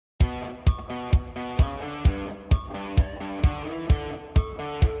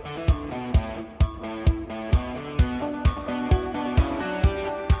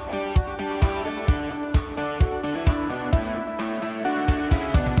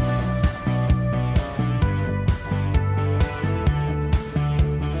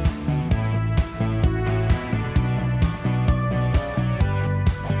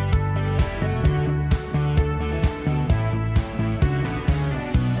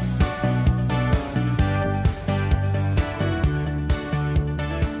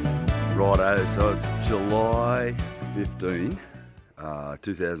Righto, so it's July 15,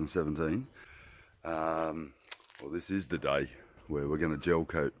 2017. Well, this is the day where we're going to gel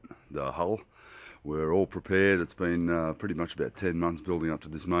coat the hull. We're all prepared. It's been pretty much about 10 months building up to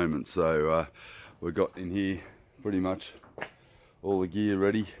this moment, so we've got in here pretty much all the gear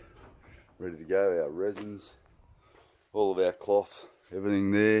ready to go, our resins, all of our cloth,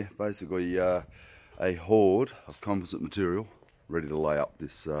 everything there. Basically a horde of composite material ready to lay up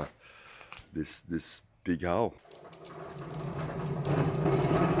this this big hull.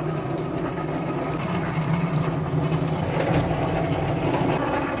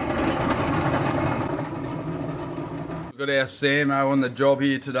 We've got our Samo on the job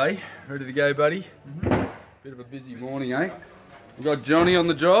here today. Ready to go, buddy? Bit of a busy morning, eh? We've got Johnny on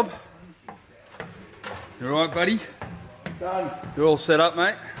the job. You alright, buddy? Done. You're all set up,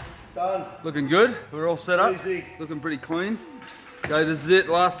 mate? Done. Looking good? We're all set up? Easy. Looking pretty clean. Okay, this is it.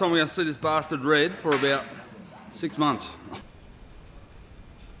 Last time we're going to see this bastard red for about 6 months.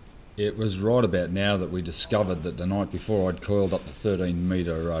 It was right about now that we discovered that the night before I'd coiled up the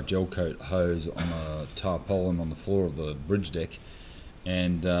 13-metre gel coat hose on a tarpaulin on the floor of the bridge deck,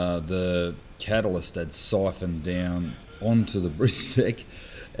 and the catalyst had siphoned down onto the bridge deck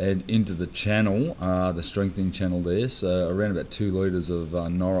and into the channel, the strengthening channel there. So around about 2 litres of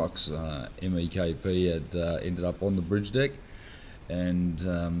Norox MEKP had ended up on the bridge deck,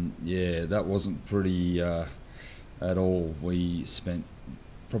 and yeah, that wasn't pretty at all. We spent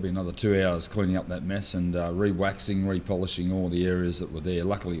probably another 2 hours cleaning up that mess and re-waxing, re-polishing all the areas that were there.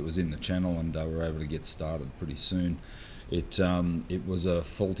 Luckily it was in the channel, and we were able to get started pretty soon. It was a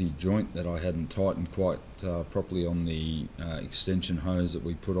faulty joint that I hadn't tightened quite properly on the extension hose that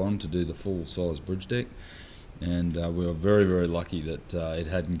we put on to do the full size bridge deck, and we were very, very lucky that it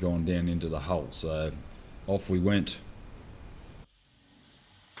hadn't gone down into the hull, so off we went.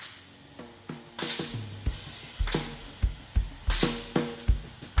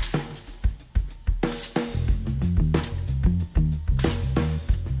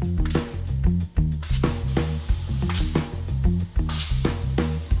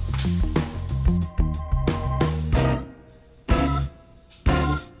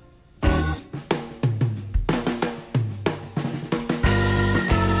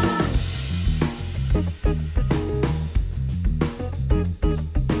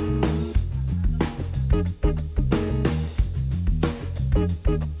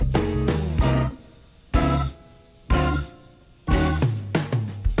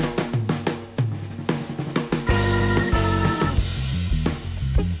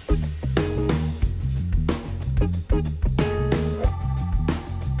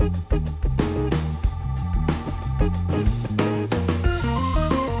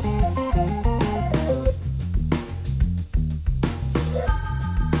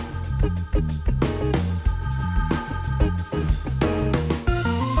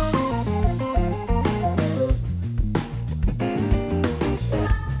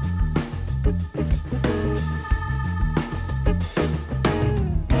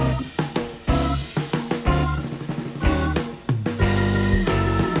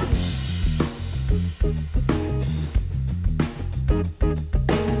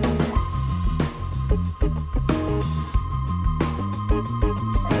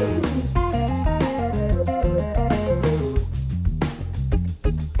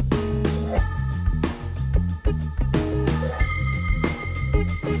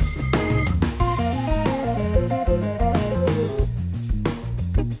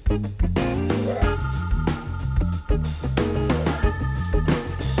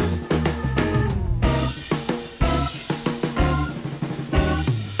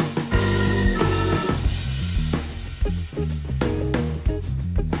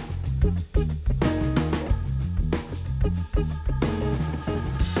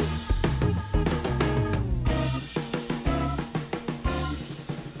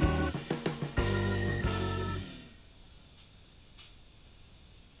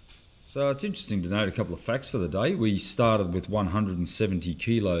 So it's interesting to note a couple of facts for the day. We started with 170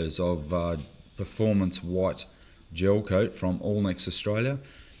 kilos of performance white gel coat from Allnex Australia.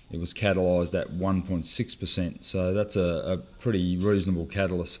 It was catalysed at 1.6%, so that's a pretty reasonable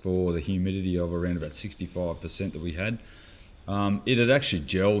catalyst for the humidity of around about 65% that we had. It had actually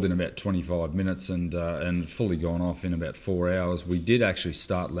gelled in about 25 minutes and fully gone off in about 4 hours. We did actually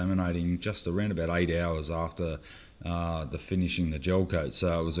start laminating just around about 8 hours after the finishing the gel coat,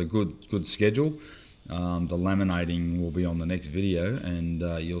 so it was a good schedule. The laminating will be on the next video, and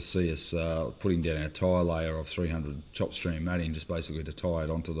you'll see us putting down our tie layer of 300 chop stream matting, just basically to tie it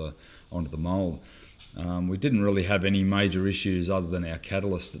onto the mould. We didn't really have any major issues other than our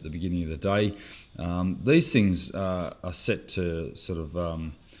catalyst at the beginning of the day. These things are set to sort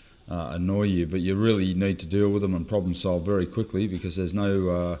of annoy you, but you really need to deal with them and problem solve very quickly, because there's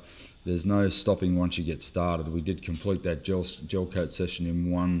no stopping once you get started. We did complete that gel coat session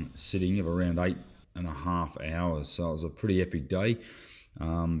in one sitting of around 8.5 hours, so it was a pretty epic day.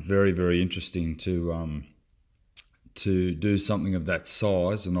 Very, very interesting to do something of that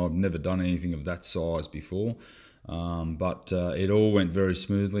size, and I've never done anything of that size before. But it all went very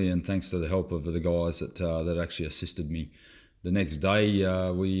smoothly, and thanks to the help of the guys that actually assisted me. The next day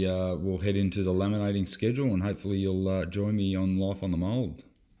we will head into the laminating schedule, and hopefully you'll join me on Life on the Mould.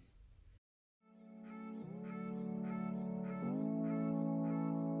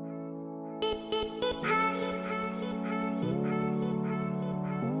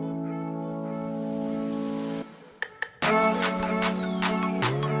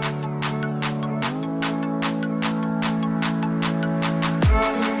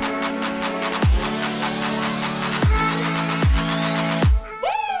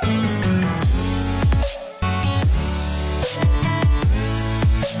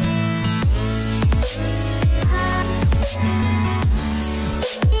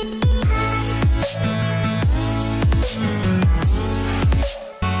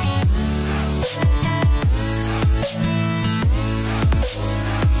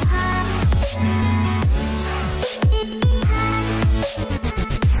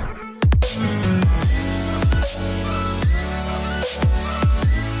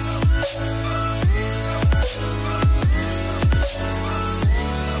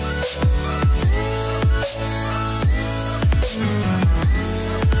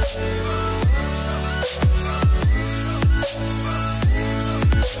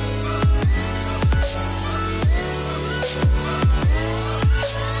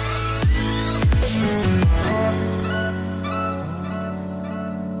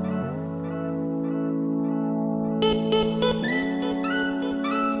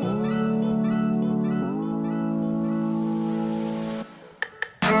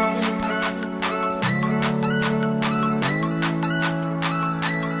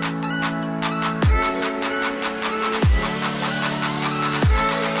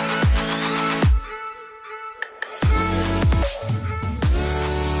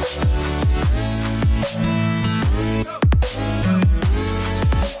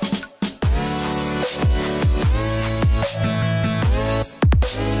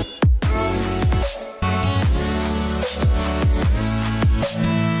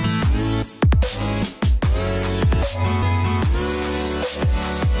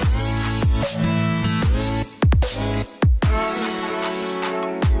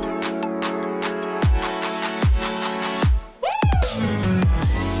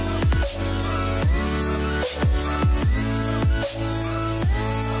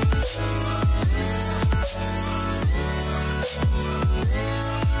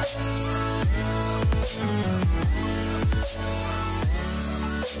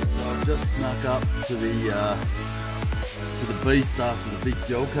 Just snuck up to the beast after the big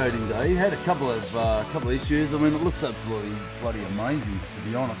gel coating day. He had a couple of issues. I mean, it looks absolutely bloody amazing, to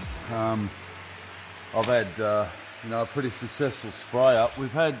be honest. I've had you know, a pretty successful spray up.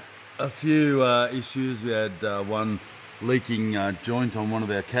 We've had a few issues. We had one leaking joint on one of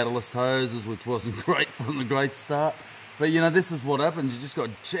our catalyst hoses, which wasn't great from the great start. But you know, this is what happens. You just got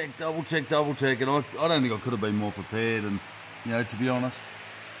to check, double check, and I don't think I could have been more prepared. And you know, to be honest,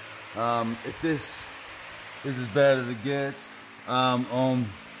 if this is as bad as it gets, I'm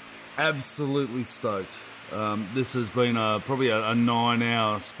absolutely stoked. This has been probably a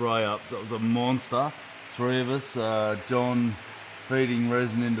 9-hour spray up, so it was a monster. 3 of us, John feeding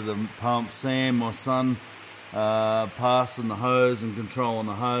resin into the pump, Sam, my son, passing the hose and controlling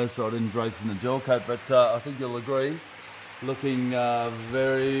the hose so I didn't drape from the gel coat. But I think you'll agree, looking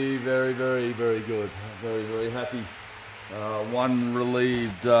very, very, very, very good. Very, very happy. One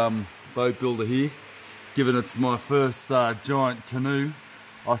relieved boat builder here, given it's my first giant canoe.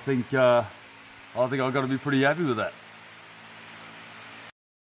 I think I've got to be pretty happy with that.